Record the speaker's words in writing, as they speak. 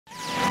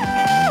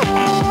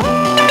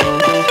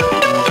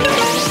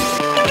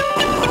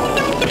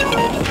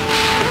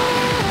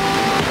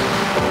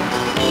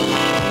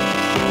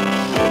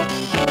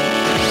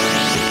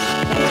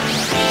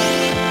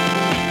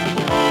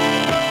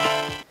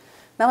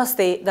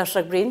नमस्ते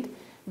दर्शकवृन्द,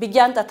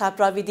 विज्ञान तथा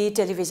प्रविधि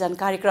टेलिभिजन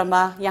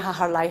कार्यक्रममा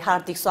यहाँहरूलाई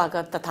हार्दिक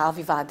स्वागत तथा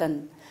अभिवादन।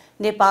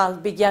 नेपाल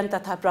विज्ञान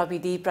तथा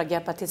प्रविधि प्रज्ञा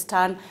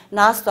प्रतिष्ठान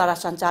नासद्वारा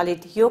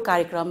सञ्चालित यो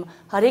कार्यक्रम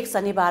हरेक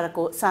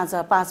शनिबारको साँझ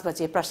 5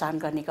 बजे प्रसारण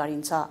गर्ने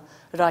गरिन्छ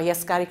र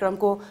यस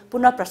कार्यक्रमको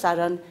पुनः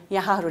प्रसारण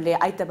यहाँहरूले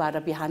आइतबार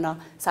बिहान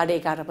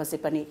 11:30 बजे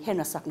पनि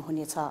हेर्न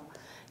सक्नुहुनेछ।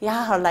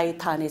 यहाँहरूलाई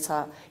थाहा नै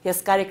छ,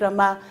 यस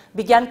कार्यक्रममा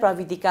विज्ञान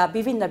प्रविधिका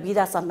विभिन्न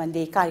विधा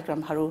सम्बन्धी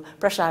कार्यक्रमहरू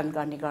प्रसारण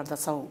गर्ने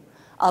गर्दछौँ।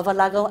 अब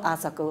लागौं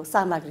आजको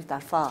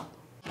सामग्रीतर्फ।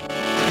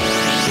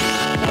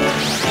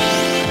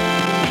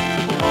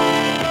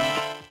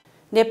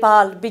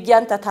 नेपाल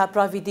विज्ञान तथा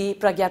प्रविधि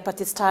प्रज्ञा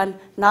प्रतिष्ठान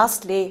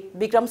नासले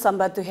विक्रम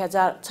सम्वत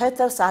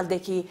 2076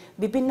 सालदेखि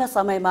विभिन्न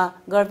समयमा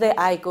गर्दै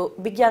आएको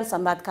विज्ञान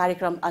संवाद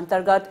कार्यक्रम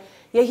अन्तर्गत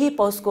यही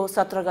पौषको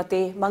 17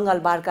 गते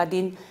मंगलबारका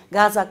दिन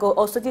गाँजाको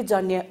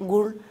औषधिजन्य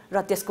गुण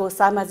र त्यसको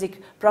सामाजिक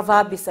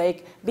प्रभाव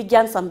विषयक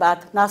विज्ञान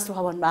संवाद नास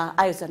भवनमा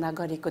आयोजना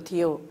गरेको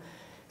थियो।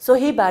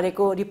 सोही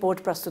बारेको रिपोर्ट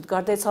प्रस्तुत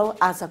गर्दैछौँ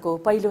आजको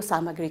पहिलो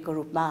सामग्रीको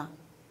रूपमा।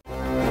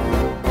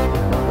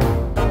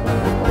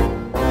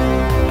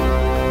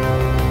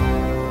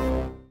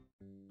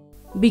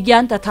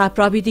 विज्ञान तथा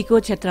प्रविधिको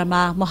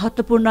क्षेत्रमा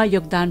महत्त्वपूर्ण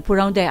योगदान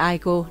पुर्याउँदै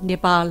आएको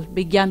नेपाल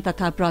विज्ञान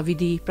तथा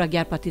प्रविधि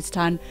प्रज्ञा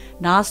प्रतिष्ठान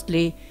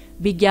नासले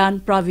विज्ञान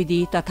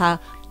प्रविधि तथा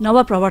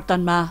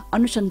नवप्रवर्तनमा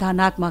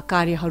अनुसन्धानात्मक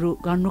कार्यहरू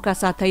गर्नुका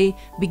साथै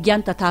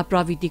विज्ञान तथा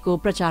प्रविधिको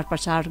प्रचार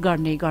प्रसार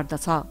गर्ने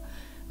गर्दछ।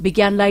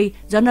 विज्ञानलाई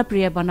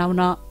जनप्रिय बनाउन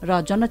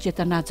र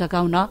जनचेतना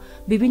जगाउन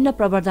विभिन्न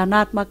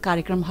प्रवर्धनात्मक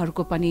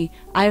कार्यक्रमहरूको पनि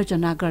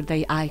आयोजना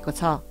गर्दै आएको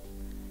छ।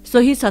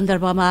 सोही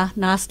सन्दर्भमा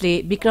नासले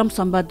विक्रम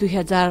सम्वत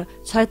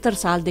 2076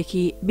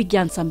 सालदेखि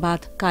विज्ञान संवाद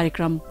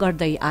कार्यक्रम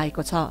गर्दै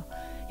आएको छ।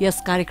 यस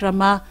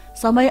कार्यक्रममा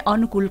समय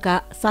अनुकूलका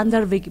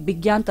सान्दर्भिक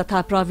विज्ञान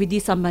तथा प्रविधि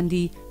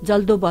सम्बन्धी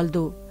जल्दो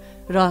बल्दो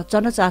र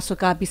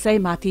जनचासोका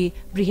विषयमाथि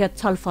बृहत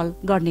छलफल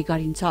गर्ने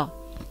गरिन्छ।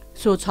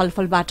 सो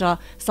छलफलबाट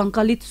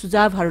संकलित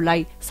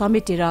सुझावहरूलाई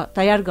समेटेर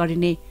तयार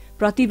गरिने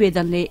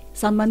प्रतिवेदनले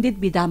सम्बन्धित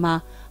विधामा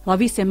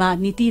भविष्यमा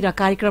नीति र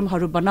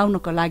कार्यक्रमहरू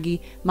बनाउनको लागि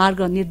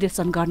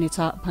मार्गनिर्देशन गर्नेछ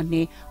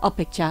भन्ने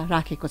अपेक्षा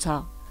राखेको छ।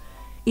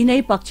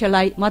 यिनै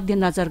पक्षलाई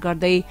मध्यनजर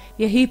गर्दै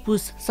यही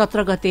पुष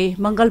 17 गते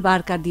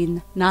मंगलबारका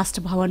दिन नास्ट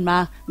भवनमा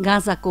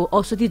गाँजाको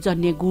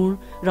औषधिजन्य गुण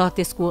र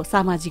त्यसको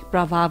सामाजिक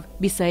प्रभाव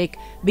विषयक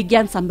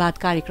विज्ञान संवाद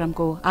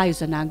कार्यक्रमको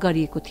आयोजना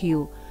गरिएको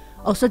थियो।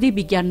 औषधि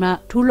विज्ञानमा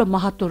ठूलो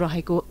महत्व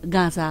रहेको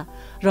गाँजा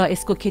र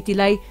यसको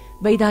खेतीलाई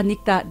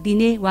वैधानिकता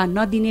दिने वा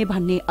नदिने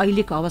भन्ने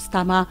अहिलेको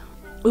अवस्थामा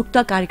उक्त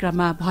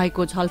कार्यक्रममा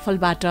भएको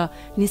छलफलबाट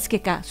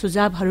निस्केका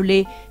सुझावहरूले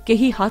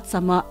केही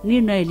हदसम्म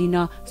निर्णय लिन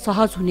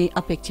सहज हुने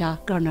अपेक्षा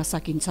गर्न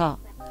सकिन्छ।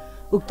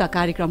 उक्त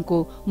कार्यक्रमको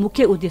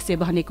मुख्य उद्देश्य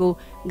भनेको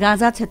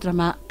गाँजा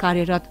क्षेत्रमा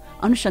कार्यरत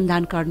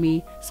अनुसन्धानकर्मी,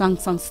 संघ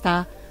संस्था,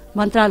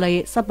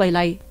 मन्त्रालय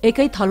सबैलाई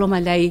एकै थलोमा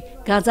ल्याई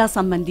गाँजा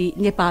सम्बन्धी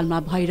नेपालमा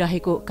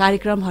भइरहेको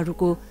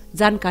कार्यक्रमहरूको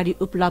जानकारी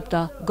उपलब्ध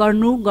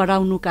गर्नु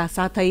गराउनुका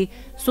साथै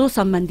सो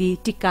सम्बन्धी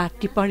टिक्का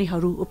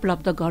टिप्पणीहरू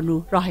उपलब्ध गर्नु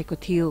रहेको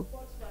थियो।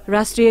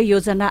 राष्ट्रिय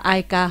योजना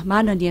आयोगका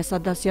माननीय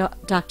सदस्य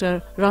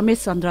डाक्टर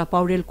रमेश चन्द्र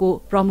पौडेलको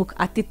प्रमुख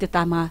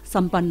आतिथ्यतामा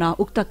सम्पन्न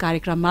उक्त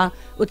कार्यक्रममा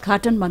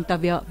उद्घाटन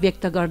मन्तव्य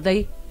व्यक्त गर्दै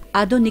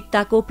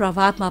आधुनिकताको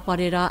प्रभावमा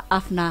परेर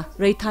आफ्ना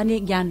रैथाने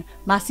ज्ञान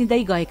मासिँदै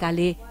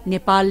गएकाले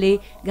नेपालले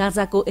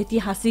गाँजाको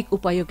ऐतिहासिक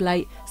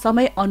उपयोगलाई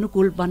समय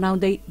अनुकूल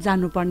बनाउँदै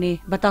जानुपर्ने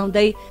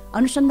बताउँदै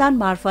अनुसन्धान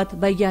मार्फत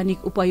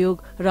वैज्ञानिक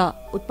उपयोग र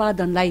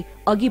उत्पादनलाई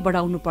अघि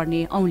बढाउनु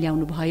पर्ने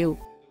औल्याउनुभयो।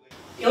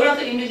 एउटा त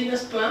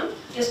इन्डिजिनस प्लान्ट,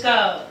 यसका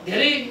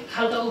धेरै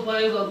खालका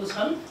उपयोगहरू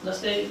छन्।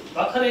 जस्तै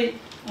भर्खरै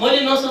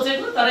मैले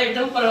नसोचेको तर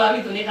एकदम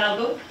प्रभावित हुने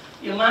खालको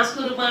यो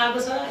मास्कको रूपमा आएको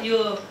छ। यो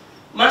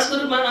मास्कको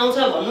रूपमा आउँछ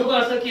भन्नुको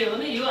अर्थ के हो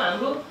भने यो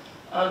हाम्रो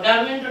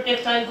गार्मेन्ट र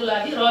टेक्सटाइलको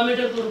लागि र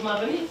मेटेरियलको रूपमा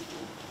पनि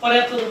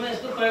पर्याप्त रूपमा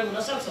यसको प्रयोग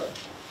हुन सक्छ।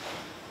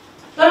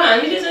 तर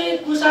हामीले चाहिँ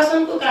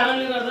कुशासनको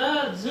कारणले गर्दा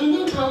जुन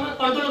जुन ठाउँमा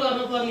कन्ट्रोल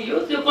गर्नुपर्ने हो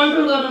त्यो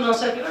कन्ट्रोल गर्न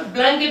नसकेर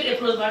ब्ल्याङ्केट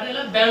एप्रोचबाट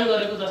यसलाई ब्यान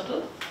गरेको जस्तो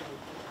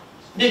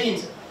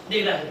देखिन्छ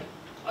देख्दाखेरि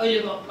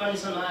अहिलेको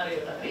कन्डिसनमा आएर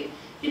हेर्दाखेरि।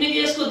 किनकि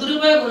यसको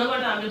दुरुपयोग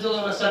हुनबाट हामीले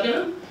जोगाउन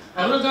सकेनौँ,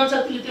 हाम्रो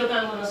जनशक्तिले त्यो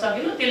काम गर्न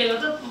सकेन। त्यसले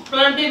गर्दा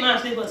प्लान्टै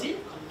मार्चेपछि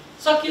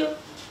सक्यो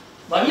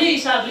भन्ने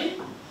हिसाबले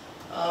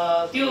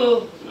त्यो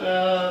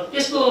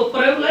त्यसको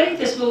प्रयोगलाई,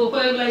 त्यसको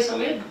उपयोगलाई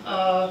समेत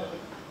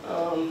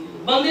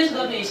बन्देज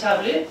गर्ने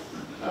हिसाबले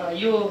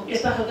यो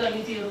यस्ता खालका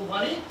नीतिहरू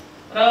बने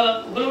र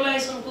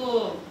ग्लोबलाइजेसनको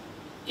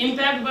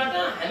इम्प्याक्टबाट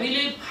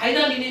हामीले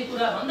फाइदा लिने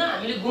कुरा भन्दा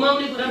हामीले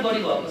गुमाउने कुरा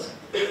बढी भएको छ।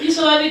 यी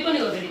स्वाभाविक पनि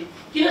हो। फेरि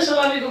किन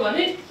स्वाभाविक हो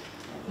भने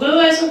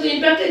ग्लोबलाइजेसनको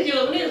इम्प्याक्टै के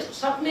हो भने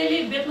सक्नेले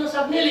बेच्न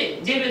सक्नेले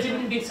जे बेचे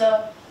पनि बिक्छ,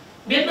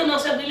 बेच्न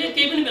नसक्नेले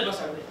केही पनि बेच्न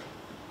सक्दैन।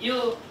 यो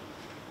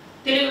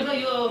त्यसले गर्दा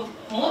यो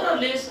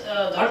मोरलेस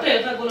झट्ट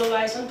हेर्दा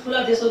ग्लोबलाइजेसन ठुला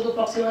देशहरूको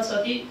पक्षमा छ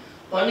कि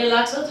भन्ने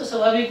लाग्छ, त्यो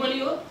स्वाभाविक पनि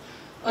हो।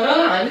 र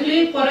हामीले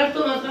पर्याप्त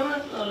मात्रामा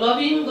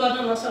लबिङ गर्न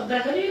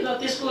नसक्दाखेरि र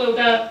त्यसको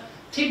एउटा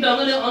ठिक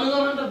ढङ्गले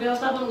अनुगमन र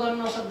व्यवस्थापन गर्न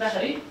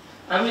नसक्दाखेरि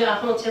हामीले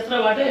आफ्नो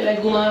क्षेत्रबाट यसलाई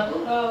गुमाएको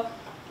र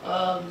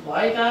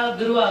भएका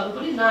बिरुवाहरू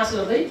पनि नाश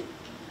गर्दै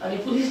अनि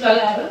पुलिस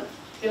लगाएर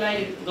त्यसलाई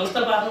ध्वस्त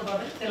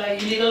पार्नुपर्ने, त्यसलाई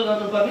इलिगल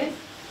गर्नुपर्ने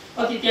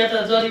कति त्यहाँ त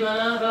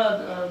जरिमाना र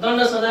दण्ड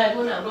सजायको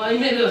पनि हाम्रो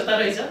ऐनमै व्यवस्था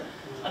रहेछ,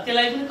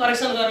 त्यसलाई पनि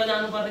करेक्सन गरेर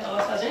जानुपर्ने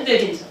अवस्था चाहिँ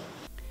देखिन्छ।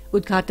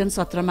 उद्घाटन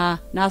सत्रमा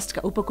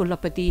नास्टका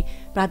उपकुलपति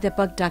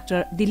प्राध्यापक डाक्टर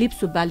दिलीप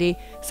सुब्बाले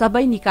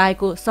सबै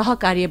निकायको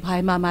सहकार्य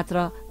भएमा मात्र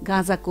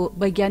गाँजाको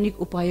वैज्ञानिक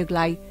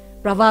उपयोगलाई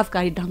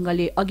प्रभावकारी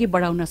ढंगले अघि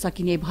बढाउन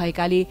सकिने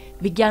भएकाले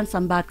विज्ञान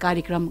संवाद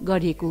कार्यक्रम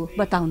गरिएको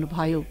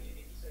बताउनुभयो।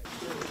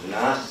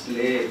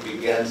 नास्टले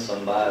विज्ञान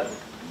संवाद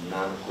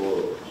नामको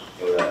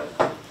एउटा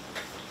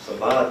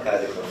संवाद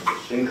कार्यक्रमको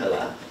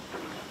श्रृङ्खला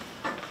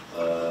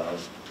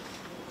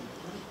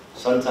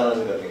सञ्चालन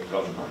गर्ने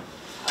क्रममा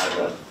आज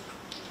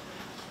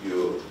यो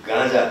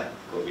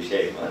गाँजाको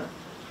विषयमा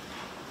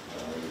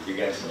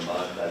विज्ञान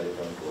संवाद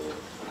कार्यक्रमको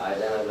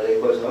आयोजना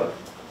गरेको छ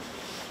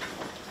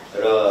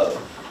र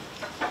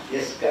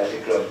यस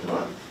कार्यक्रममा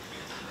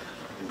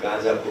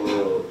गाँजाको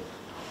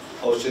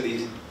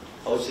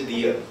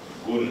औषधीय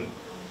गुण,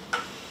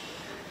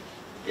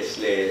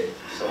 यसले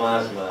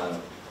समाजमा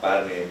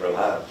पार्ने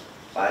प्रभाव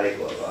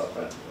पारेको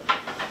अभावमा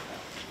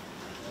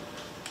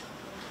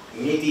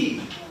नीति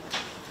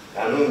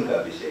कानुनका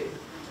विषय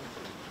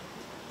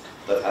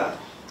तथा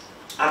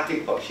आर्थिक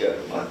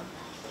पक्षहरूमा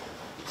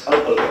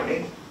छलफल गर्ने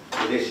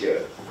उद्देश्य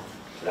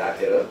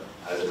राखेर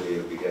आजको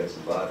यो विज्ञान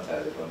संवाद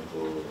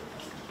कार्यक्रमको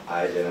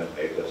आयोजना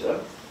भएको छ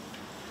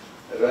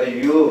र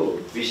यो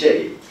विषय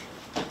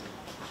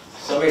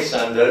समय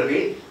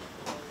सान्दर्भिक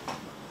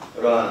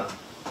र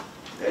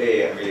धेरै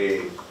हामीले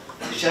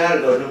विचार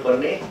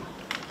गर्नुपर्ने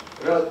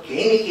र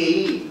केही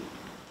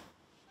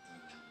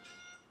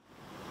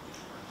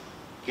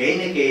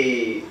न केही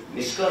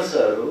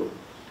निष्कर्षहरू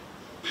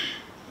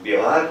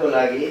व्यवहारको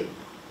लागि,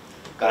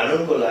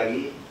 कानुनको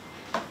लागि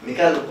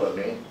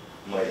निकाल्नुपर्ने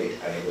मैले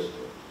ठानेको छु।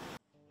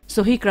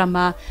 सोही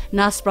क्रममा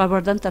नास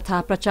प्रवर्धन तथा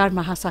प्रचार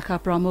महाशाखा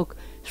प्रमुख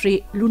श्री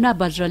लुना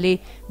बज्रले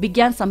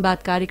विज्ञान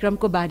संवाद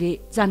कार्यक्रमको बारे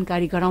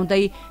जानकारी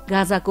गराउँदै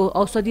गाँजाको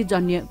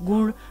औषधिजन्य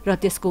गुण र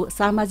त्यसको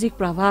सामाजिक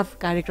प्रभाव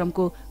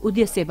कार्यक्रमको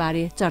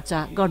उद्देश्यबारे चर्चा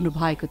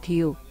गर्नुभएको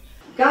थियो।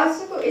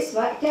 गाँजाको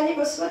यसमा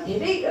क्यानबिसमा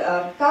धेरै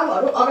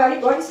कामहरू अगाडि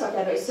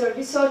बढिसकेको रहेछ,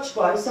 रिसर्च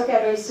भइसकेको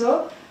रहेछ,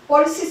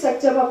 पोलिसी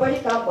सेक्टरमा पनि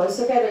काम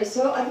भइसकेको रहेछ,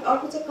 अनि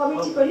अर्को चाहिँ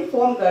कमिटी पनि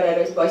फर्म गरेर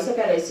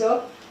भइसकेको रहेछ।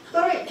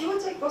 तर यो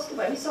चाहिँ कस्तो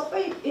भने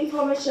सबै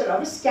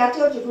इन्फर्मेसनहरू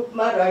स्क्याटर्ड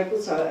रूपमा रहेको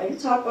छ होइन,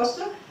 छरपस्ट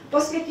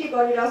कसले के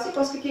गरिरहेछ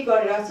कसले के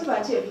गरिरहेछ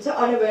मान्छेहरू चाहिँ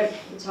अनअवेयर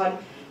छन्।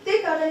 त्यही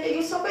कारणले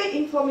यो सबै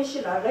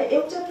इन्फर्मेसनहरूलाई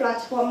एउटा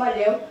प्लेटफर्ममा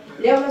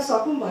ल्याउन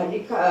सकौँ भन्ने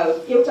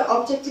एउटा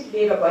अब्जेक्टिभ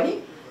लिएर पनि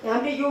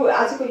हामीले यो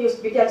आजको यो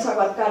विज्ञान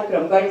संवाद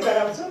कार्यक्रम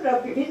गरिरहेका छौँ र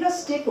विभिन्न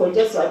स्टेक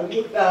होल्डर्सहरू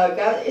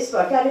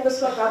यसमा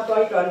क्यानबिसमा काम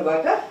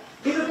गरिरहनुभएका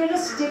विभिन्न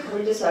स्टेक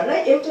होल्डर्सहरूलाई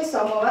एउटै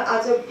समूहमा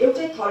आज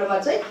एउटै ठाउँमा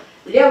चाहिँ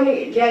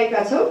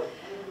ल्याएका छौँ।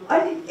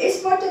 अनि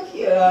यसबाट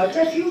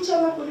चाहिँ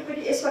फ्युचरमा कुनै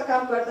पनि यसमा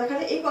काम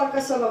गर्दाखेरि एक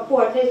अर्कासँग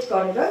कोअर्डिनेट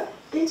गरेर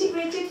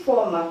इन्टिग्रेटेड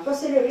फर्ममा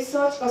कसैले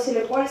रिसर्च,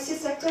 कसैले पोलिसी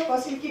सेक्टर,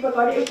 कसैले के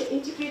गरेर एउटा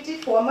इन्टिग्रेटेड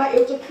फर्ममा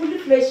एउटा फुल्ली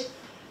फ्लेज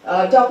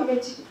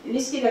डकुमेन्ट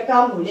निस्किन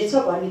काम हुनेछ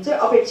भन्ने चाहिँ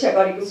अपेक्षा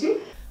गरेको छु।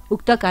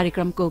 उक्त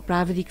कार्यक्रमको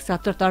प्राविधिक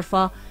सत्रतर्फ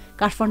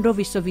काठमाडौँ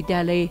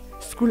विश्वविद्यालय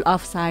स्कुल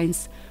अफ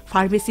साइन्स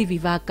फार्मेसी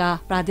विभागका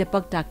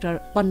प्राध्यापक डाक्टर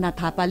पन्ना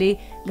थापाले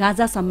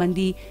गाँजा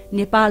सम्बन्धी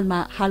नेपालमा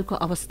हालको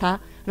अवस्था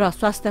र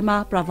स्वास्थ्यमा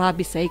प्रभाव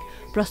विषयक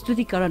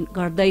प्रस्तुतिकरण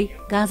गर्दै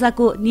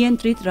गाँजाको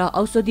नियन्त्रित र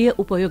औषधीय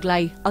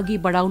उपयोगलाई अघि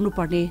बढाउनु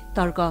पर्ने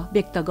तर्क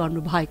व्यक्त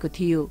गर्नुभएको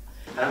थियो।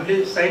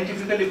 हामीले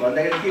साइन्टिफिकली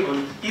भन्दाखेरि के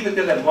भन्नु, कि त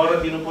त्यसलाई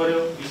मर्न दिनु पर्यो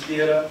विष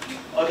दिएर,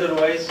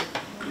 otherwise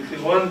if you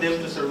want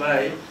them to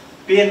survive,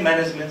 pain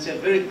management चाहिँ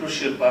भेरी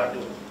क्रुसियल पार्ट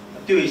हो।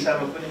 त्यो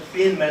हिसाबमा पनि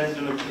पेन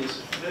म्यानेजमेन्ट पनि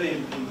भेरी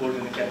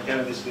इम्पोर्टेन्ट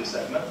क्यानबिसको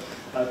हिसाबमा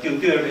त्यो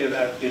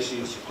एउटा एडभोकेसी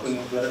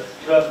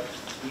र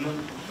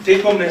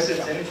टेक होम मेसेज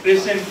चाहिँ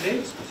पेसेन्टले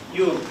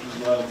यो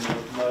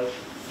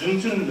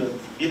जुन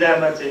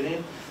विधामा चाहिँ नि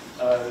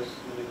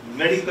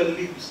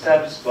मेडिकल्ली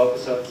इस्टाब्लिस भएको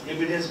छ,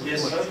 एभिडेन्स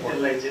बेस छ,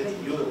 त्यसलाई चाहिँ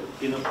यो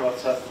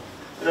दिनुपर्छ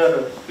र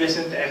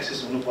पेसेन्ट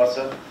एक्सेस हुनुपर्छ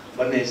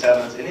भन्ने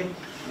हिसाबमा चाहिँ नि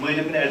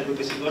मैले पनि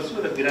एडभोकेसी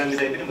गर्छु र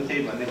बिरामीलाई पनि म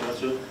त्यही भन्ने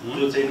गर्छु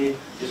जो चाहिँ नि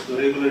यसको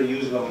रेगुलर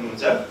युजमा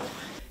हुनुहुन्छ।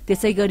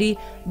 त्यसैगरी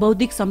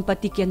बौद्धिक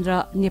सम्पत्ति केन्द्र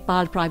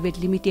नेपाल प्राइभेट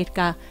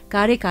लिमिटेडका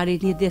कार्यकारी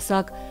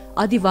निर्देशक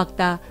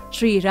अधिवक्ता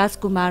श्री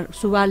राजकुमार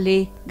सुवालले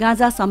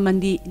गाँजा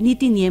सम्बन्धी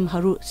नीति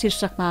नियमहरू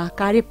शीर्षकमा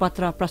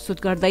कार्यपत्र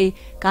प्रस्तुत गर्दै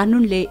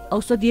कानूनले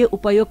औषधीय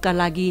उपयोगका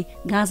लागि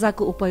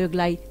गाँजाको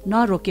उपयोगलाई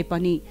नरोके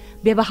पनि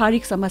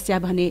व्यावहारिक समस्या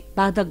भने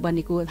बाधक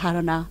बनेको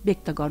धारणा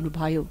व्यक्त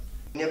गर्नुभयो।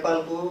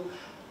 नेपालको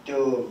त्यो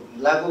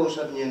लागू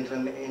औषध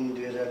नियन्त्रण ऐन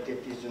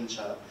 2033 जुन छ,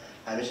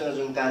 हामीसँग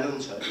जुन कानुन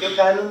छ, त्यो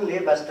कानुनले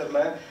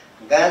वास्तवमा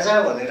गाँजा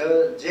भनेर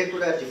जे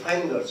कुरा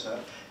डिफाइन गर्छ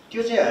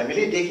त्यो चाहिँ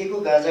हामीले देखेको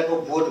गाँजाको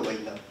बोट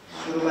होइन।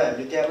 सुरुमा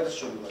हामीले त्यहाँबाट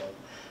सुरु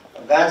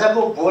गरौँ।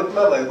 गाँजाको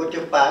बोटमा भएको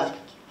त्यो पात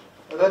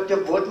र त्यो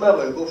बोटमा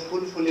भएको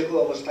फुल फुलेको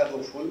अवस्थाको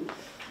फुल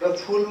र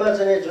फुलमा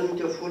चाहिँ जुन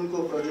त्यो फुलको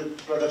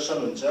प्रोडक्सन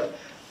हुन्छ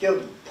त्यो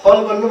फल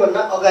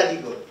गर्नुभन्दा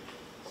अगाडिको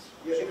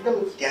यो एकदम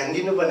ध्यान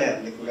दिनुपर्ने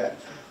हामीले कुरा।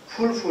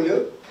 फुल फुल्यो,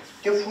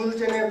 त्यो फुल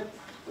चाहिँ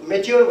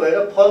मेच्योर भएर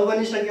फल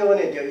बनिसक्यो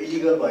भने त्यो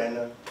इलिगल भएन,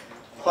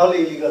 फल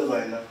इलिगल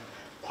भएन।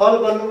 फल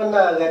बन्नुभन्दा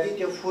अगाडि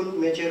त्यो फुल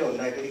मेच्योर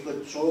हुँदाखेरिको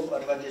चोप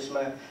अथवा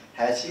त्यसमा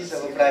ह्यासिस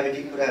अब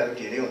प्राइभेटिक कुराहरू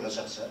धेरै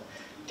हुनसक्छ।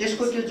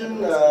 त्यसको त्यो जुन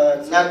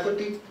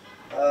नार्कोटिक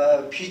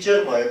फिचर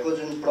भएको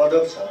जुन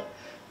प्रडक्ट छ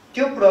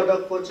त्यो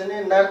प्रडक्टको चाहिँ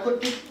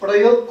नार्कोटिक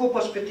प्रयोगको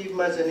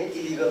पर्सपेक्टिभमा चाहिँ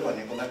इलिगल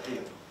भनेको मात्रै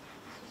हो,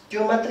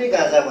 त्यो मात्रै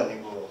गाँजा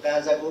भनेको हो।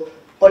 गाँजाको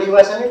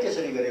परिभाषा नै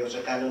त्यसरी गरेको छ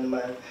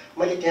कानुनमा।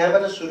 मैले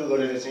त्यहाँबाट सुरु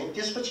गरेर चाहिँ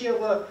त्यसपछि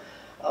अब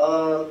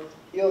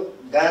यो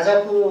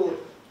गाँजाको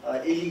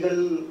इलिगल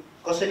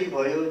कसरी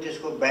भयो,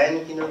 त्यसको ब्यान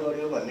किन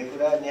गर्यो भन्ने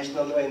कुरा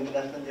नेसनल र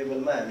इन्टरनेसनल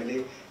लेभलमा हामीले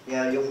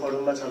यहाँ यो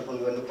फोरममा छलफल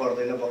गर्नु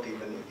पर्दैन पक्कै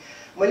पनि।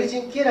 मैले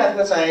चाहिँ के राख्न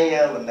चाहेँ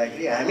यहाँ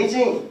भन्दाखेरि हामी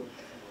चाहिँ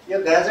यो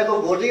गाँजाको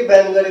बोटै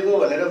ब्यान गरेको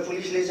भनेर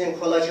पुलिसले चाहिँ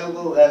खोला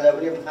छेउको गाँजा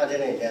पनि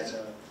फाँदेर हिँडेको छ।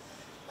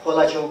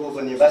 खोला छेउको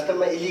पनि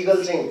वास्तवमा इलिगल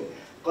चाहिँ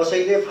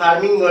कसैले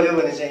फार्मिङ गर्यो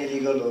भने चाहिँ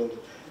इलिगल हो।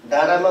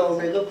 डाँडामा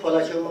उम्रेको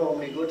खोला छेउमा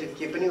उम्रेको त्यो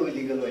के पनि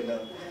इलिगल होइन।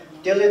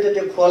 त्यसले त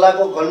त्यो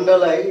खोलाको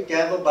गन्धलाई,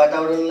 त्यहाँको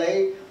वातावरणलाई,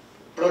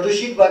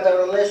 प्रदूषित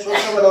वातावरणलाई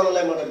स्वच्छ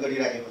बनाउनलाई मद्दत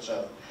गरिराखेको छ।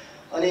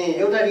 अनि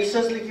एउटा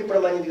रिसर्चले के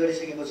प्रमाणित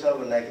गरिसकेको छ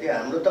भन्दाखेरि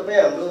हाम्रो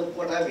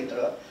कोठाभित्र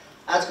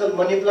आजकल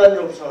मनी प्लान्ट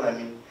रोप्छौँ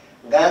हामी।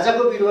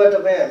 गाँजाको बिरुवा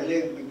हामीले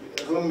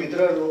रुमभित्र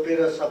रोपेर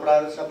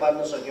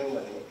सपार्न सक्यौँ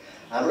भने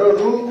हाम्रो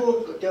रुमको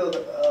त्यो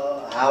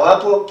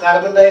हावाको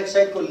कार्बन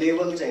डाइअक्साइडको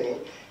लेभल चाहिँ नि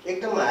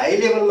एकदम हाई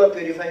लेभलमा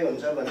प्युरिफाई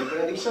हुन्छ भन्ने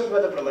कुरा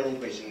रिसर्चबाट प्रमाणित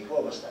भइसकेको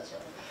अवस्था छ।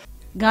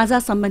 गाँजा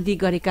सम्बन्धी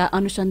गरेका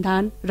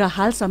अनुसन्धान र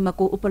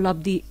हालसम्मको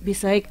उपलब्धि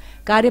विषयक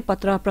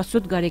कार्यपत्र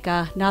प्रस्तुत गरेका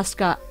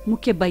नास्टका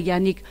मुख्य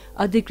वैज्ञानिक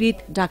अधिकृत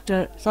डाक्टर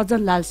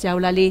सज्जनलाल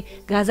स्याउलाले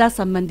गाँजा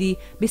सम्बन्धी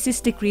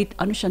विशिष्टीकृत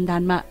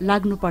अनुसन्धानमा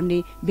लाग्नुपर्ने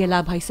बेला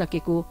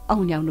भइसकेको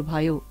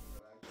औल्याउनुभयो।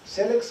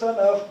 सेलेक्सन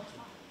अफ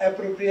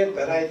एप्रोप्रिएट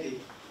भेराइटी,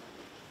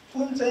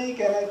 कुन चाहिँ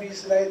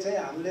क्यानाबिसलाई चाहिँ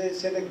हामीले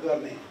सेलेक्ट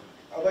गर्ने।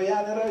 अब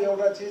यहाँनिर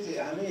एउटा चिज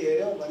हामी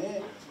हेऱ्यौँ भने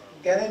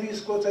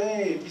क्यानाबिसको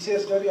चाहिँ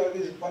विशेष गरी अघि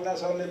पन्ना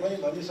सरले पनि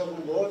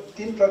भनिसक्नुभयो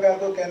 3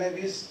 प्रकारको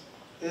क्यानाबिस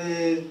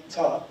छ।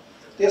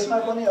 त्यसमा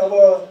पनि अब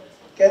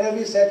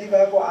क्यानाबिस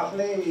सेटिभाको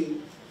आफ्नै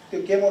त्यो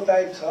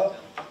केमोटाइप छ,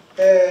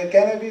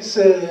 क्यानाबिस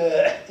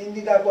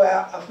इन्डिकाको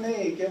आफ्नै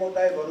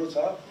केमोटाइपहरू छ।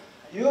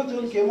 यो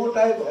जुन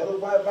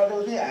केमोटाइपहरूबाट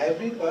चाहिँ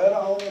हाइब्रिड भएर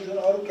आउने जुन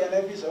अरू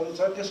क्यानाबिसहरू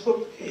छ त्यसको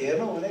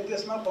हेर्नु भने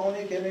त्यसमा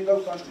पाउने केमिकल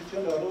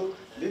कन्स्टिट्युन्टहरू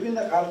विभिन्न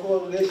खालको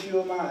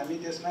रेसियोमा हामी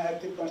त्यसमा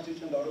एक्टिभ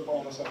कन्स्टिट्युन्टहरू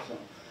पाउन सक्छौँ।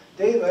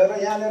 त्यही भएर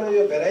यहाँनिर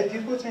यो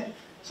भेराइटीको चाहिँ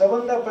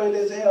सबभन्दा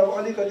पहिले चाहिँ अब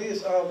अलिकति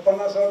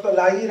पन्ना सर त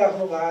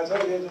लागिराख्नु भएको छ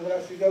यो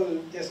जोग्राफिकल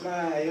त्यसमा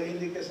यो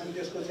इन्डिकेसन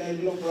त्यसको चाहिँ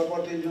लिउँ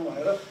प्रपर्टी लिउँ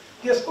भनेर।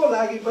 त्यसको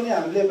लागि पनि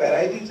हामीले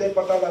भेराइटी चाहिँ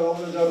पत्ता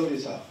लगाउनु जरुरी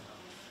छ।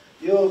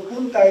 यो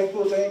कुन टाइपको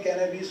चाहिँ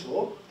क्यानाबिस हो,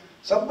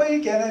 सबै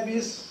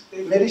क्यानाबिस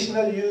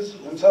मेडिसिनल युज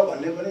हुन्छ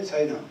भन्ने पनि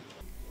छैन।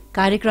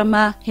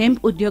 कार्यक्रममा हेम्प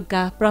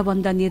उद्योगका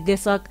प्रबन्ध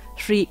निर्देशक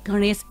श्री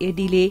गणेश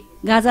एडीले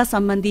गाँजा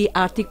सम्बन्धी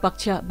आर्थिक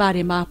पक्ष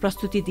बारेमा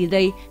प्रस्तुति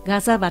दिँदै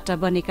गाँजाबाट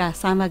बनेका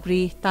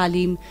सामग्री,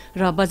 तालिम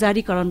र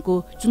बजारीकरणको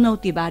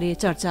चुनौती बारे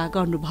चर्चा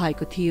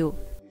गर्नुभएको थियो।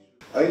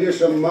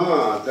 अहिलेसम्म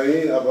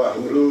चाहिँ अब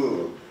हाम्रो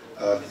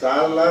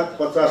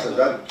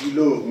 4,50,000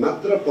 किलो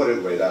मात्र प्रयोग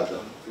भइरहेछ।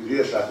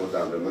 युएसआको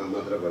चामडामा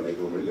मात्र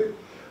बनेको मैले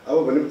अब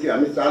भनेपछि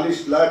हामी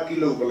 40 लाख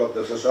किलो उपलब्ध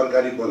छ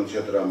सरकारी वन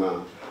क्षेत्रमा,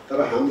 तर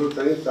हाम्रो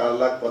चाहिँ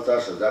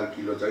 4,50,000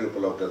 किलो चाहिँ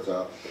उपलब्ध छ।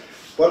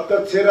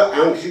 प्रत्यक्ष र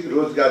आंशिक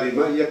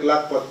रोजगारीमा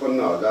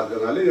 1,55,000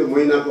 जनाले यो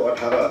महिनाको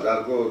 18,000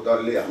 को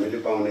दरले हामीले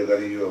पाउने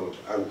गरी यो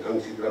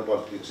आंशिक र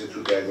प्रत्यक्ष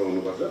छुट्याएको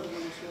हुनुपर्छ।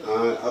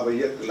 अब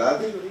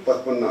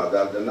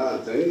 1,55,000 जना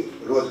चाहिँ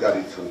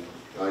रोजगारी छन्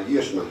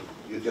यसमा,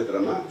 यो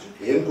क्षेत्रमा।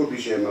 हेमको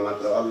विषयमा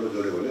मात्र अल्लो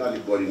जोड्यो भने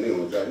अलिक बढी नै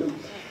हुन्छ हैन।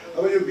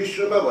 अब यो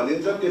विश्वमा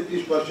भनिन्छ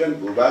 33%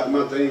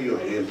 भूभागमा चाहिँ यो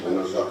हेम हुन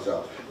सक्छ,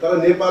 तर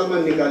नेपालमा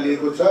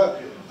निकालिएको छ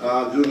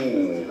जुन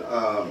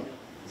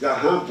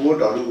जहाँ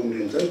बोटहरू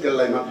उम्रिन्छन्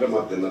त्यसलाई मात्र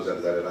मध्यनजर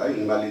गरेर है,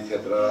 हिमाली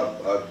क्षेत्र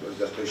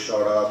जस्तै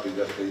सडक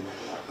जस्तै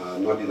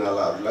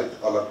नदीनालाहरूलाई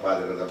अलग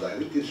पारेर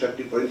गर्दाखेरि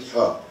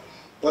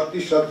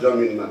 63.6%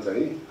 जमिनमा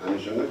चाहिँ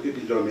हामीसँग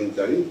त्यति जमिन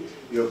चाहिँ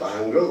यो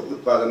भाङ र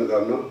उत्पादन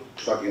गर्न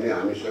सकिने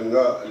हामीसँग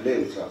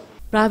लेन छ।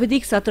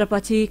 प्राविधिक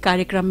सत्रपछि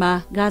कार्यक्रममा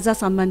गाँजा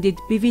सम्बन्धित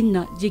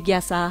विभिन्न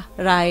जिज्ञासा,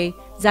 राय,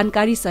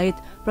 जानकारी सहित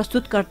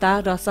प्रस्तुतकर्ता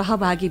र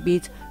सहभागी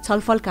बीच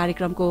छलफल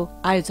कार्यक्रमको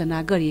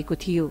आयोजना गरिएको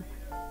थियो।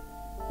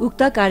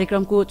 उक्त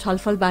कार्यक्रमको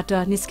छलफलबाट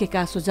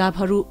निस्केका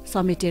सुझावहरू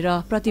समेटेर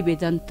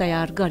प्रतिवेदन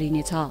तयार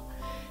गरिनेछ।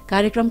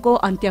 कार्यक्रमको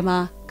अन्त्यमा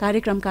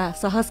कार्यक्रमका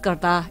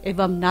सहजकर्ता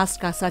एवं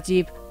नास्टका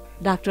सचिव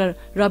डाक्टर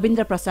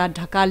रविन्द्र प्रसाद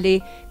ढकालले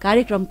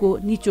कार्यक्रमको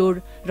निचोड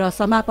र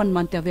समापन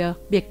मन्तव्य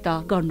व्यक्त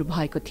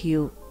गर्नुभएको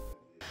थियो।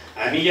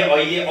 हामीले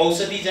अहिले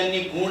औषधिजन्य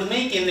गुणमै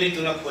केन्द्रित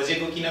हुन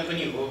खोजेको किन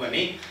पनि हो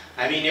भने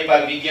हामी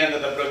नेपाल विज्ञान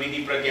तथा प्रविधि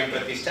प्रज्ञा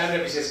प्रतिष्ठान र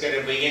विशेष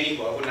गरेर वैज्ञानिक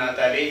भएको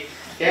नाताले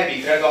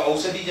त्यहाँभित्रका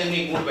औषधिजन्य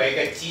गुण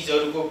भएका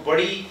चिजहरूको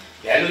बढी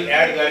भ्यालु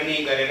एड गर्ने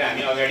गरेर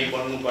हामी अगाडि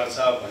बढ्नुपर्छ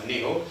भन्ने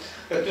हो।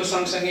 र त्यो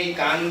सँगसँगै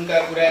कानुनका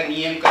कुरा,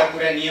 नियमका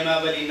कुरा,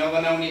 नियमावली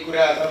नबनाउने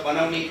कुरा अथवा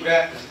बनाउने कुरा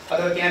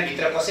अथवा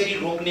त्यहाँभित्र कसरी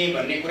रोक्ने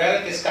भन्ने कुरा र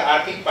त्यसका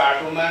आर्थिक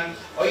पाटोमा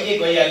अहिले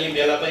गइहाल्ने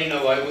बेला पनि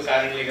नभएको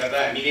कारणले गर्दा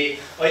हामीले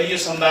अहिले यो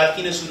संवाद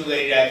किन सुरु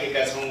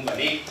गरिराखेका छौँ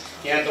भने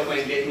यहाँ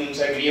तपाईँ देख्नुहुन्छ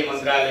गृह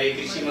मन्त्रालय,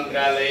 कृषि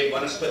मन्त्रालय,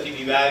 वनस्पति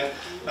विभाग,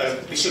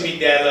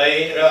 विश्वविद्यालय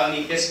र अनि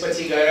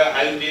त्यसपछि गएर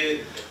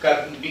आयुर्वेदका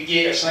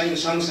विज्ञ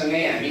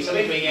सँगसँगै हामी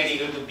सबै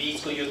वैज्ञानिकहरूको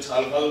बिचको यो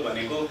छलफल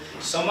भनेको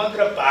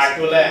समग्र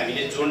पाटोलाई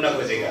हामीले जोड्न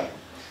खोजेका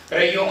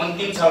र यो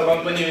अन्तिम छलफल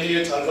पनि होइन।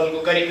 यो छलफलको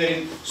करिब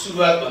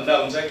सुरुवात भन्दा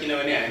हुन्छ,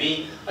 किनभने हामी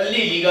अलि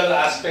लिगल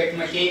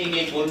आस्पेक्टमा केही न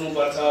केही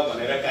बोल्नुपर्छ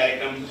भनेर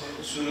कार्यक्रम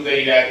सुरु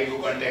गरिराखेको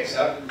कन्टेक्स्ट छ।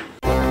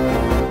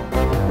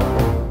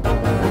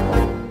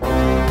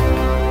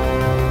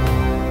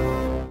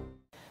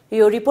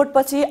 यो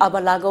रिपोर्टपछि अब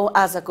लागौं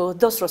आजको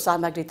दोस्रो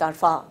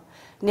सामग्रीतर्फ।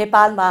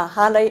 नेपालमा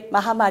हालै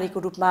महामारीको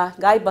रूपमा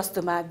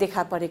गाईबस्तुमा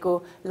देखा परेको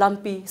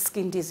लम्पी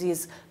स्किन डिजिज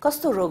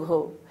कस्तो रोग हो,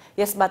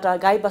 यसबाट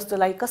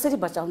गाईबस्तुलाई कसरी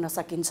बचाउन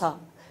सकिन्छ,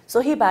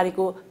 सोही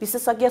बारेको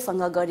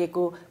विशेषज्ञसँग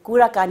गरिएको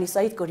कुराकानी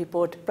सहितको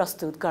रिपोर्ट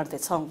प्रस्तुत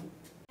गर्दैछौं।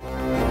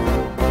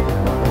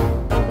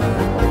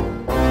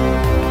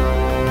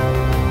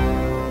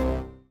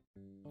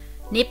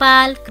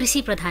 नेपाल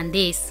कृषि प्रधान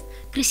देश।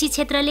 कृषि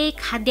क्षेत्रले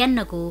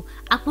खाद्यान्नको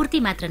आपूर्ति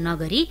मात्र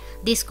नगरी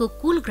देशको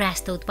कुल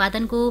गृहस्थ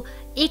उत्पादनको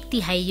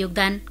 1/3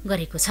 योगदान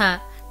गरेको छ।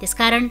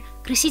 त्यसकारण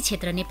कृषि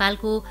क्षेत्र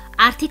नेपालको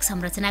आर्थिक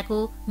संरचनाको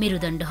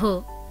मेरुदण्ड हो।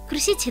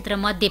 कृषि क्षेत्र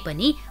मध्ये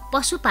पनि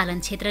पशुपालन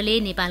क्षेत्रले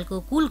नेपालको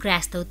कुल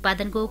गृहस्थ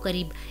उत्पादनको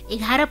करिब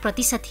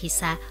 11%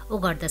 हिस्सा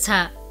ओगट्दछ।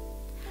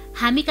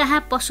 हामी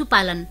कहाँ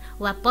पशुपालन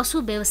वा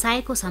पशु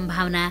व्यवसायको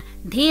सम्भावना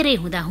धेरै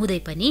हुँदाहुँदै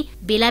पनि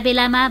बेला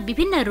बेलामा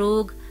विभिन्न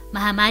रोग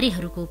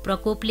महामारीहरूको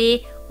प्रकोपले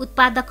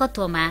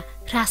उत्पादकत्वमा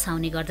ह्रास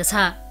आउने गर्दछ।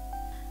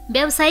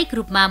 व्यावसायिक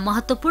रूपमा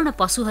महत्त्वपूर्ण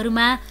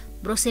पशुहरूमा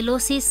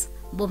ब्रोसेलोसिस,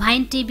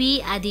 बोभाइन टिबी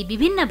आदि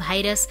विभिन्न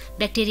भाइरस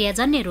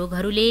ब्याक्टेरियाजन्य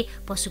रोगहरूले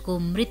पशुको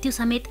मृत्यु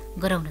समेत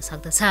गराउन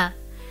सक्दछ।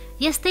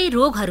 यस्तै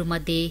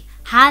रोगहरूमध्ये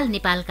हाल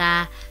नेपालका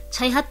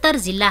 76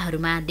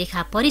 जिल्लाहरूमा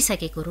देखा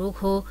परिसकेको रोग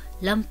हो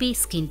लम्पी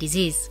स्किन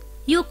डिजिज।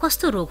 यो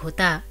कस्तो रोग हो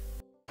त?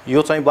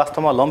 यो चाहिँ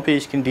वास्तवमा लम्पी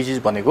स्किन डिजिज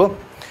भनेको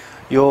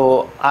यो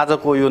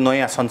आजको यो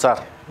नयाँ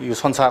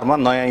संसारमा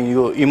नयाँ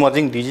यो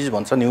इमर्जिङ डिजिज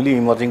भन्छ, न्युली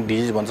इमर्जिङ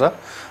डिजिज भन्छ।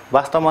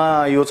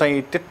 वास्तवमा यो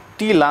चाहिँ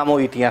त्यति लामो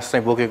इतिहास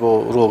चाहिँ बोकेको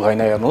रोग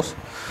होइन। हेर्नुहोस्,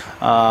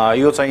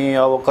 यो चाहिँ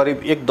अब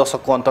करिब 1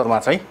 दशकको अन्तरमा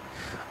चाहिँ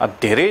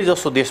धेरै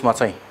जसो देशमा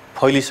चाहिँ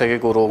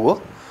फैलिसकेको रोग हो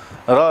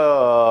र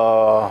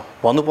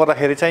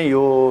भन्नुपर्दाखेरि चाहिँ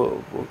यो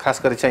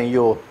खास गरी चाहिँ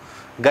यो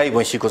गाई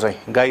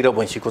र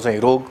भैँसीको चाहिँ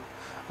रोग।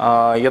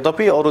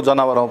 यद्यपि अरू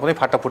जनावरमा पनि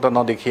फाटाफुटा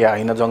नदेखिया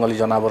होइन जङ्गली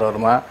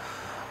जनावरहरूमा,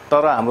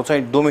 तर हाम्रो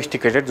चाहिँ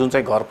डोमेस्टिकेटेड जुन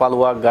चाहिँ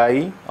घरपालुवा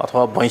गाई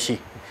अथवा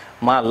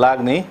भैँसीमा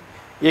लाग्ने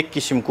एक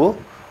किसिमको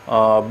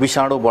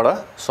विषाणुबाट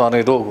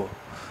सर्ने रोग हो।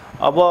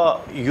 अब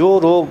यो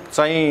रोग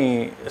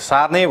चाहिँ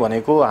सार्ने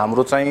भनेको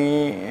हाम्रो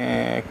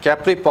चाहिँ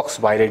क्याप्रिपक्स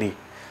भाइरेडी,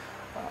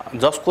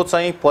 जसको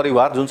चाहिँ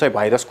परिवार जुन चाहिँ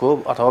भाइरसको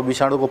अथवा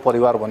विषाणुको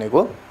परिवार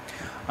भनेको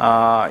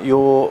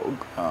यो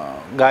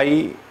गाई,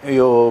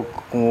 यो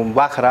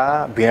बाख्रा,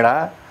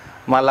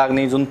 भेडामा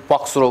लाग्ने जुन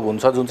पक्स रोग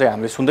हुन्छ, जुन चाहिँ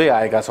हामीले सुन्दै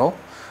आएका छौँ,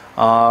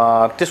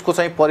 त्यसको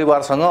चाहिँ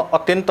परिवारसँग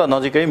अत्यन्त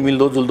नजिकै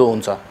मिल्दोजुल्दो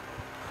हुन्छ।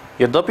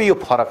 यद्यपि यो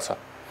फरक छ।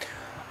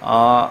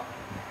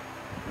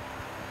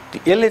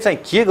 यसले चाहिँ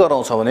के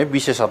गराउँछ भने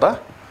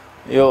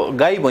विशेषतः यो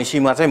गाई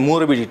भैँसीमा चाहिँ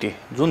मोर्बिडिटी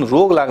जुन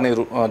रोग लाग्ने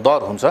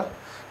दर हुन्छ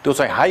त्यो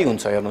चाहिँ हाई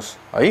हुन्छ। हेर्नुहोस्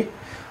है,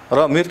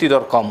 र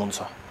मृत्युदर कम हुन्छ।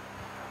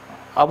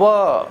 अब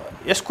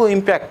यसको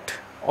इम्प्याक्ट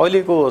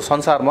अहिलेको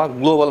संसारमा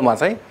ग्लोबलमा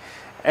चाहिँ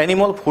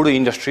एनिमल फुड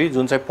इन्डस्ट्री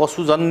जुन चाहिँ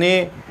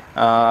पशुजन्य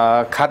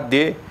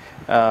खाद्य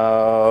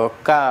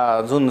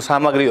का जुन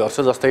सामग्रीहरू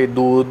छ, जस्तै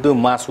दुध,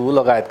 मासु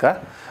लगायतका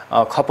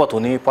खपत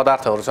हुने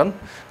पदार्थहरू छन्,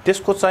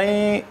 त्यसको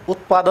चाहिँ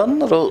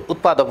उत्पादन र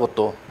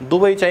उत्पादकत्व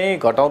दुवै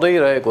चाहिँ घटाउँदै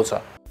रहेको छ।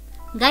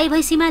 गाई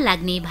भैँसीमा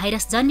लाग्ने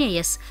भाइरसजन्य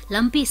यस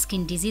लम्पी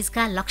स्किन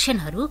डिजिजका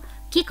लक्षणहरू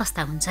के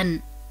कस्ता हुन्छन्?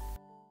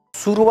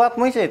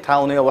 सुरुवातमै चाहिँ थाहा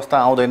हुने अवस्था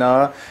आउँदैन,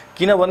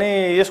 किनभने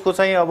यसको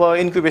चाहिँ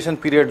अब इन्क्युबेसन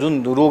पिरियड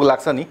जुन रोग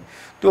लाग्छ नि,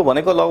 त्यो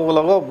भनेको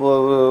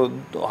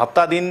लगभग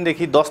हप्ता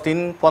दिनदेखि 10 दिन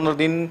 15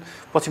 दिन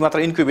पछि मात्र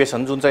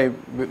इन्क्युबेसन, जुन चाहिँ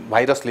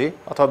भाइरसले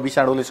अथवा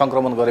विषाणुले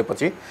सङ्क्रमण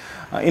गरेपछि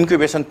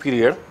इन्क्युबेसन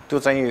पिरियड, त्यो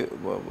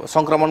चाहिँ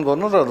सङ्क्रमण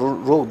गर्नु र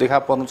रोग देखा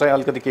पर्नु चाहिँ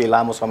अलिकति केही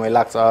लामो समय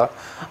लाग्छ।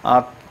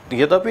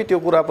 यद्यपि त्यो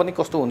कुरा पनि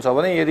कस्तो हुन्छ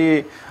भने यदि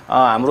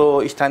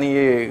हाम्रो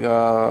स्थानीय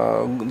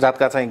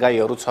जातका चाहिँ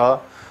गाईहरू छ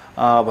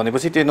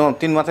भनेपछि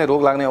तिनमा चाहिँ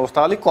रोग लाग्ने अवस्था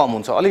अलिक कम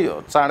हुन्छ, अलि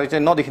चाँडै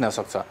चाहिँ नदेखिन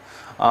सक्छ।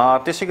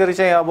 त्यसै गरी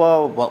चाहिँ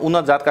अब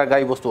उन्नत जातका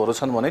गाई बस्तुहरू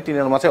छन् भने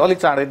तिनीहरूमा चाहिँ अलिक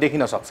चाँडै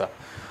देखिन सक्छ।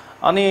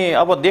 अनि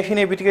अब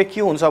देखिने बित्तिकै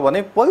के हुन्छ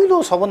भने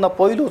सबभन्दा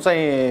पहिलो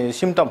चाहिँ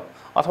सिम्टम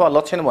अथवा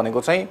लक्षण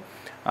भनेको चाहिँ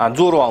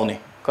ज्वरो आउने,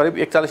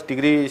 करिब 41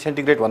 डिग्री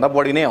सेन्टिग्रेडभन्दा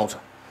बढी नै आउँछ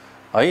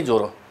है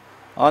ज्वरो।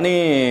 अनि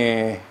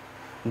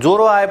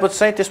ज्वरो आएपछि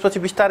चाहिँ त्यसपछि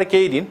बिस्तारै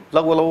केही दिन,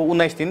 लगभग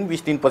 19 दिन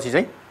 20 दिनपछि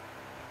चाहिँ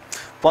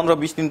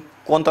 15-20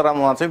 दिनको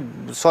अन्तरालमा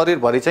चाहिँ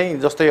शरीरभरि चाहिँ,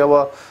 जस्तै अब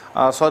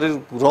शरीर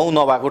रौँ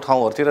नभएको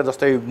ठाउँहरूतिर,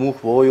 जस्तै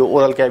मुख भयो, यो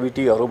ओरल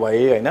क्याभिटीहरू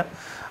भए होइन,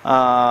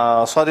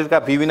 शरीरका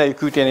विभिन्न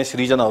क्युटेनियस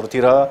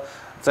रिजनहरूतिर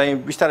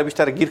चाहिँ बिस्तारै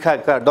बिस्तारै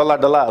गिर्खाका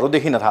डल्लाहरू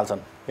देखिन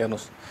थाल्छन्।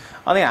 हेर्नुहोस्,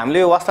 अनि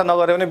हामीले वास्ता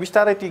नगर्यो भने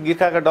बिस्तारै ती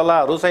गिर्खाका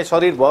डल्लाहरू चाहिँ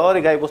शरीरभरि,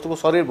 गाईबस्तुको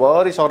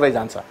शरीरभरि सर्दै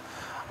जान्छ।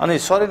 अनि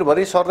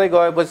शरीरभरि सर्दै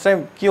गएपछि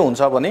चाहिँ के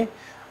हुन्छ भने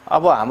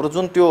अब हाम्रो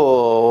जुन त्यो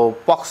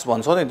पक्स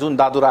भन्छौँ नि जुन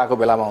दादुरा आएको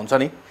बेलामा हुन्छ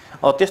नि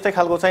त्यस्तै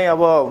खालको चाहिँ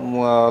अब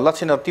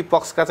लक्षणहरू ती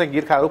पक्सका चाहिँ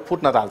गिर्खाहरू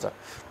फुट्न थाल्छ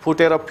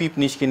फुटेर पिप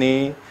निस्किने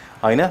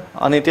होइन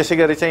अनि त्यसै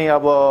गरी चाहिँ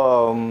अब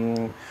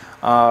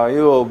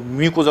यो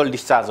म्युकोजल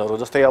डिस्चार्जहरू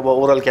जस्तै अब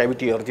ओरल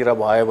क्याभिटीहरूतिर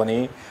भयो भने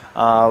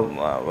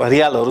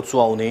रियालहरू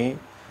चुहाउने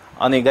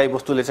अनि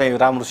गाईबस्तुले चाहिँ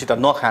राम्रोसित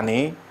नखाने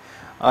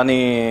अनि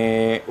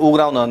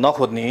उग्राउन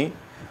नखोज्ने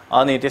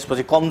अनि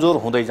त्यसपछि कमजोर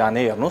हुँदै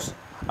जाने हेर्नुहोस्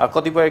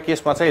कतिपय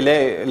केसमा चाहिँ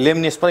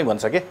लेमनेस पनि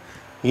भन्छ के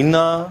हिँड्न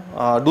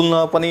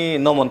डुल्न पनि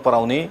नमन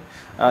पराउने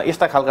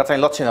यस्ता खालका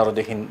चाहिँ लक्षणहरू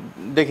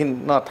देखिन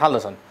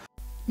थाल्दछन्।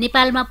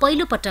 नेपालमा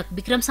पहिलो पटक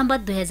विक्रम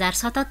सम्वत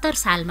 2077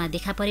 सालमा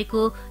देखा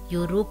परेको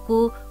यो रोगको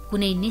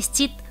कुनै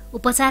निश्चित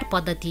उपचार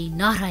पद्धति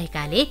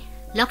नरहेकाले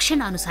लक्षण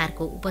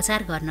अनुसारको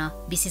उपचार गर्न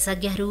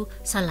विशेषज्ञहरू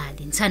सल्लाह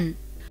दिन्छन्।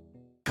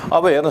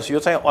 अब हेर्नुहोस् यो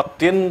चाहिँ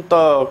अत्यन्त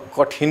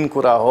कठिन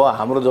कुरा हो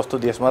हाम्रो जस्तो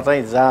देशमा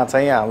चाहिँ जहाँ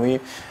चाहिँ हामी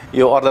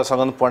यो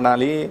अर्धसघन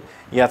प्रणाली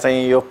या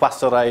चाहिँ यो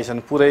पास्चराइजेसन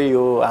पुरै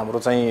यो हाम्रो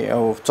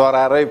चाहिँ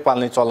चराएरै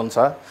पाल्ने चलन छ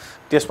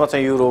त्यसमा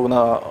चाहिँ यो रोक्न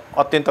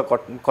अत्यन्त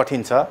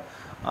कठिन छ।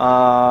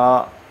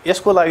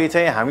 यसको लागि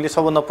चाहिँ हामीले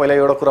सबभन्दा पहिला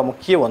एउटा कुरा म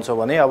के भन्छु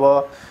भने अब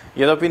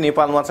यद्यपि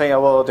नेपालमा चाहिँ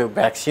अब त्यो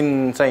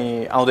भ्याक्सिन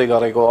चाहिँ आउँदै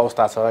गरेको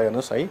अवस्था छ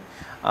हेर्नुहोस् है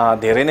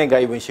धेरै नै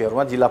गाई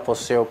भैँसीहरूमा जिल्ला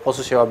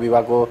पशु सेवा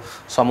विभागको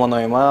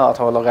समन्वयमा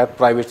अथवा लगायत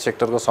प्राइभेट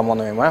सेक्टरको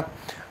समन्वयमा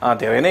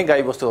धेरै नै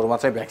गाई बस्तुहरूमा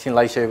चाहिँ भ्याक्सिन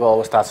लगाइसकेको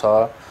अवस्था छ।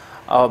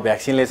 अब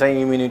भ्याक्सिनले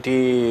चाहिँ इम्युनिटी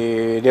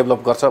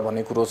डेभलप गर्छ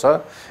भन्ने कुरो छ।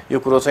 यो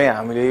कुरो चाहिँ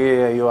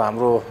हामीले यो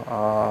हाम्रो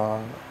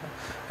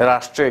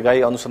राष्ट्रिय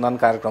गाई अनुसन्धान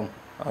कार्यक्रम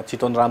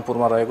चितवन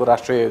रामपुरमा रहेको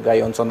राष्ट्रिय गाई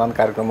अनुसन्धान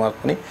कार्यक्रममा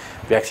पनि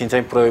भ्याक्सिन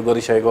चाहिँ प्रयोग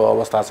गरिसकेको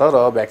अवस्था छ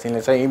र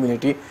भ्याक्सिनले चाहिँ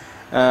इम्युनिटी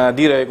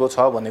दिइरहेको छ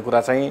भन्ने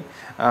कुरा चाहिँ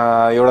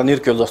एउटा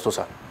निर्केल जस्तो छ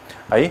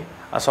है।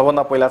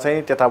 सबभन्दा पहिला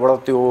चाहिँ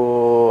त्यताबाट त्यो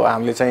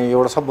हामीले चाहिँ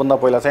एउटा सबभन्दा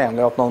पहिला चाहिँ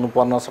हामीले अपनाउनु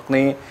पर्न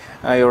सक्ने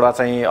एउटा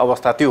चाहिँ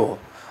अवस्था त्यो हो।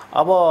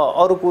 अब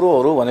अरू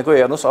कुरोहरू भनेको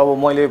हेर्नुहोस् अब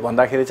मैले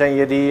भन्दाखेरि चाहिँ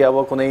यदि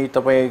अब कुनै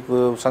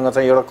तपाईँसँग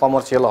चाहिँ एउटा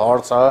कमर्सियल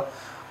हड छ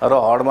र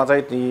हडमा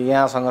चाहिँ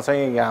यहाँसँग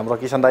चाहिँ हाम्रो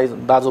किसान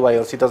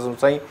दाजुभाइहरूसित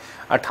चाहिँ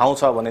ठाउँ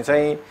छ भने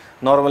चाहिँ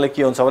नर्मली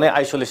के हुन्छ भने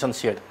आइसोलेसन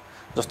सेड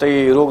जस्तै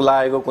रोग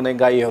लागेको कुनै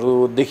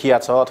गाईहरू देखिया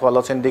छ अथवा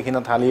लक्षण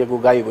देखिन थालिएको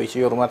गाई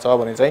भैँसीहरूमा छ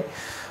भने चाहिँ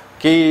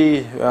केही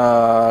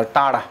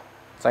टाढा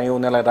चाहिँ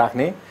उनीहरूलाई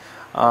राख्ने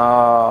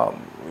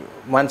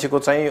मान्छेको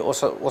चाहिँ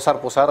ओसार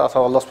पोसार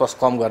अथवा लसपस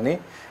कम गर्ने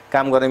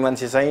काम गर्ने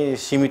मान्छे चाहिँ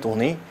सीमित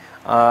हुने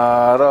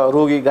र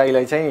रोगी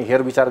गाईलाई चाहिँ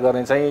हेरविचार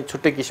गर्ने चाहिँ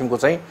छुट्टै किसिमको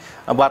चाहिँ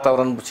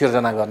वातावरण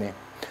सिर्जना गर्ने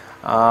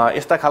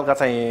यस्ता खालका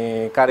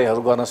चाहिँ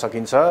कार्यहरू गर्न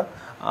सकिन्छ।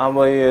 अब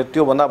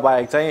त्योभन्दा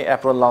बाहेक चाहिँ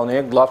एप्रोन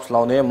लाउने ग्लोभ्स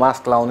लाउने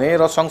मास्क लाउने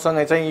र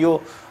सँगसँगै चाहिँ यो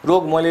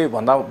रोग मैले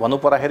भन्नु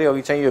पर्दाखेरि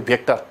अघि चाहिँ यो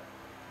भेक्टर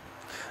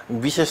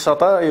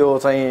विशेषतः यो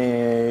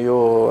चाहिँ यो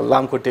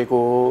लामखुट्टेको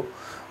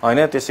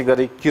होइन त्यसै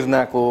गरी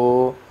किर्नाको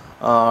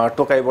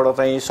टोकाइबाट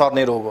चाहिँ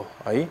सर्ने रोग हो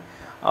है।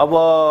 अब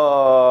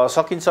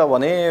सकिन्छ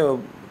भने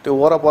त्यो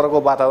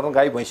वरपरको वातावरण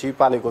गाई भैँसी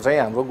पालेको चाहिँ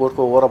हाम्रो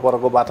गोठको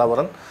वरपरको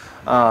वातावरण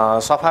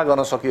सफा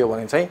गर्न सकियो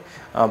भने चाहिँ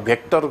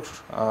भेक्टर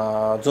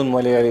जुन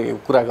मैले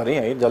कुरा गरेँ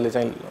है जसले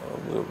चाहिँ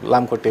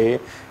लामखुट्टे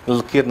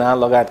किर्ना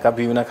लगायतका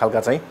विभिन्न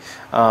खालका चाहिँ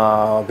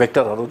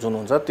भेक्टरहरू जुन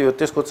हुन्छ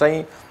त्यसको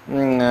चाहिँ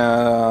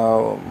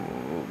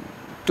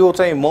त्यो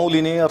चाहिँ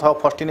मौलिने अथवा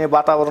फस्टिने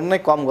वातावरण नै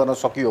कम गर्न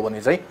सकियो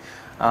भने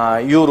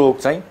चाहिँ यो रोग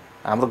चाहिँ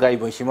हाम्रो गाई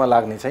भैँसीमा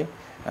लाग्ने चाहिँ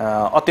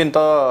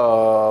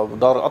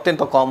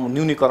अत्यन्त कम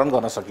न्यूनीकरण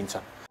गर्न सकिन्छ।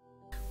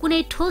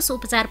 कुनै ठोस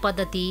उपचार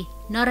पद्धति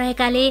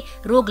नरहेकाले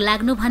रोग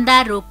लाग्नुभन्दा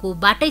रोगको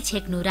बाटै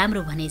छेक्नु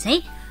राम्रो भने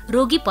चाहिँ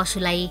रोगी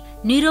पशुलाई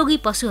निरोगी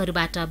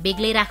पशुहरूबाट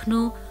बेग्लै राख्नु,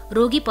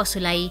 रोगी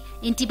पशुलाई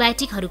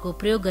एन्टिबायोटिकहरूको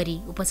प्रयोग गरी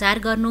उपचार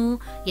गर्नु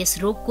यस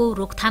रोगको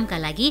रोकथामका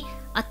लागि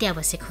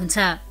अत्यावश्यक हुन्छ।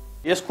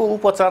 यसको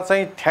उपचार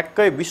चाहिँ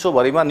ठ्याक्कै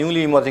विश्वभरिमा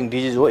न्युली इमर्जिङ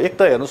डिजिज हो। एक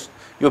त हेर्नुहोस्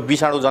यो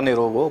विषाणुजन्य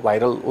रोग हो,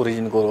 भाइरल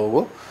ओरिजिनको रोग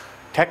हो।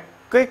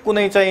 ठ्याक्कै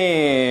कुनै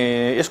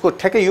चाहिँ यसको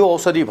ठ्याक्कै यो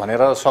औषधि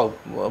भनेर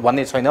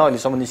भन्ने छैन,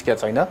 अहिलेसम्म निस्किया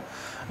छैन।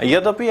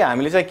 यद्यपि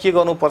हामीले चाहिँ के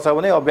गर्नुपर्छ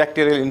भने अब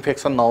ब्याक्टेरियल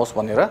इन्फेक्सन नहोस्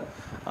भनेर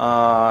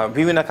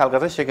विभिन्न खालका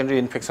चाहिँ सेकेन्डरी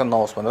इन्फेक्सन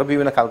नहोस् भनेर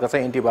विभिन्न खालका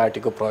चाहिँ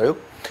एन्टिबायोटिकको प्रयोग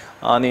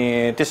अनि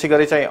त्यसै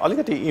गरी चाहिँ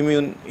अलिकति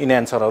इम्युन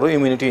इन्हान्सरहरू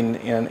इम्युनिटी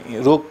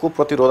रोगको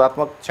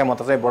प्रतिरोधात्मक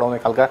क्षमता चाहिँ बढाउने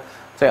खालका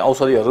चाहिँ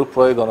औषधिहरू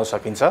प्रयोग गर्न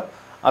सकिन्छ।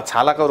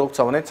 छालाको रोग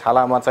छ भने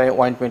छालामा चाहिँ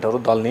ओइन्टमेन्टहरू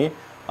दल्ने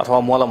अथवा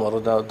मलमहरू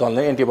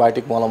दल्ने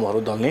एन्टिबायोटिक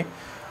मलमहरू दल्ने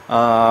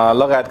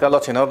लगायतका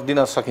लक्षणहरू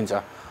दिन सकिन्छ।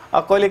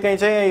 कहिलेकाहीँ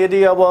चाहिँ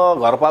यदि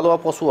अब घरपालुवा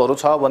पशुहरू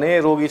छ भने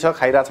रोगी छ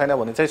खाइरहेको छैन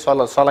भने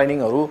चाहिँ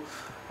सलाइनिङहरू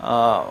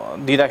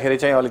दिँदाखेरि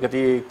चाहिँ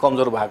अलिकति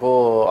कमजोर भएको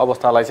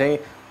अवस्थालाई चाहिँ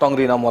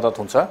तङ्ग्रिन मद्दत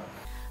हुन्छ।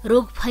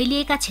 रोग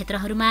फैलिएका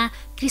क्षेत्रहरूमा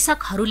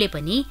कृषकहरूले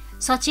पनि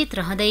सचेत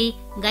रहँदै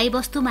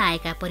गाईबस्तुमा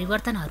आएका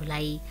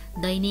परिवर्तनहरूलाई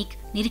दैनिक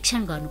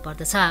निरीक्षण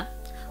गर्नुपर्दछ।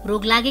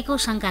 रोग लागेको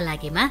शंका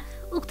लागेमा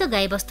उक्त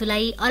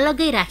गाईबस्तुलाई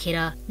अलग्गै राखेर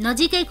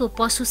नजिकैको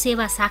पशु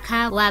सेवा शाखा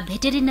वा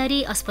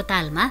भेटेरिनरी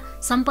अस्पतालमा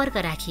सम्पर्क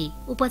राखी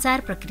उपचार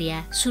प्रक्रिया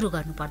सुरु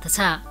गर्नुपर्दछ।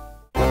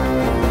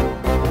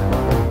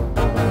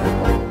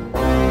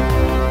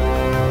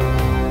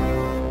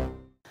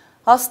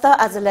 हस्त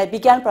आजलाई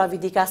विज्ञान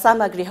प्रविधिका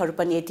सामग्रीहरू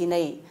पनि यति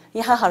नै।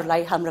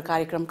 यहाँहरूलाई हाम्रो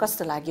कार्यक्रम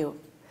कस्तो लाग्यो?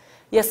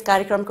 यस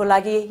कार्यक्रमको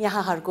लागि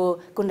यहाँहरूको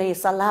कुनै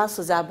सल्लाह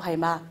सुझाव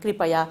भएमा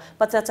कृपया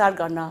पत्राचार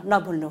गर्न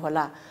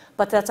नभुल्नुहोला।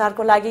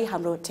 पत्राचारको लागि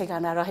हाम्रो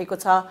ठेगाना रहेको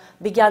छ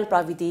विज्ञान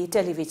प्रविधि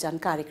टेलिभिजन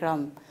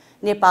कार्यक्रम,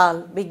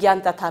 नेपाल विज्ञान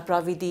तथा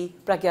प्रविधि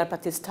प्रज्ञा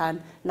प्रतिष्ठान,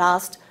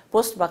 नास्ट,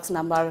 post box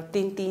number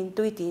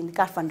 3323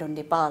 Kathmandu,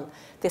 Nepal.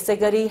 त्यसै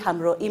गरी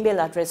हाम्रो इमेल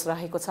एड्रेस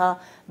रहेको छ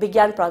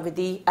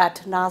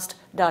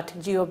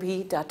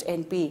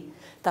bigyanpravidi@nast.gov.np।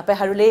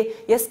 तपाईहरूले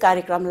यस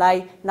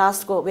कार्यक्रमलाई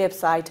नास्टको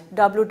वेबसाइट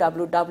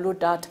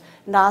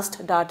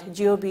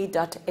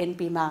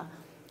www.nast.gov.np मा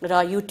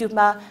र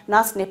युट्युबमा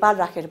नास्ट नेपाल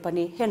राखेर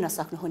पनि हेर्न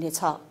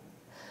सक्नुहुनेछ।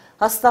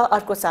 हस्त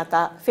अर्को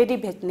साता फेरि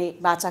भेट्ने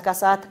बाचाका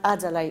साथ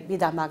आजलाई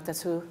बिदा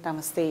माग्दछु।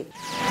 नमस्ते।